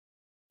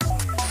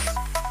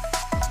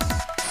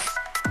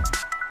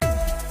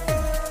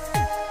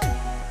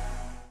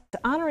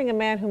a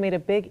man who made a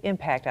big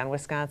impact on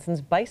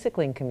Wisconsin's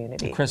bicycling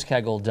community. Chris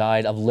Kegel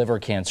died of liver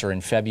cancer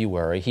in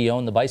February. He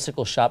owned the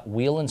bicycle shop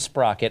Wheel and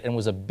Sprocket and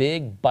was a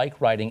big bike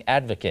riding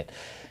advocate.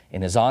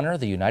 In his honor,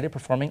 the United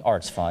Performing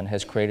Arts Fund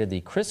has created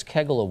the Chris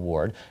Kegel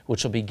Award,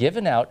 which will be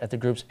given out at the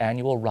group's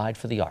annual Ride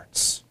for the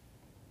Arts.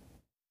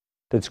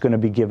 That's going to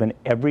be given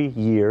every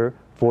year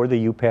for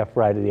the UPAF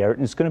Ride of the Arts,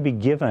 and it's going to be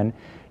given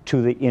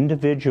to the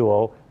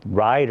individual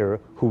rider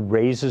who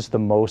raises the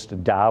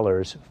most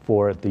dollars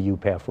for the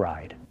UPAF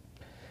ride.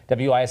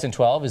 WISN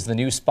 12 is the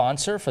new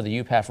sponsor for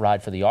the UPAF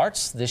Ride for the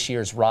Arts. This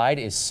year's ride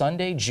is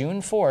Sunday,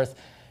 June 4th.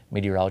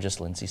 Meteorologist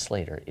Lindsay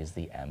Slater is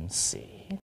the MC.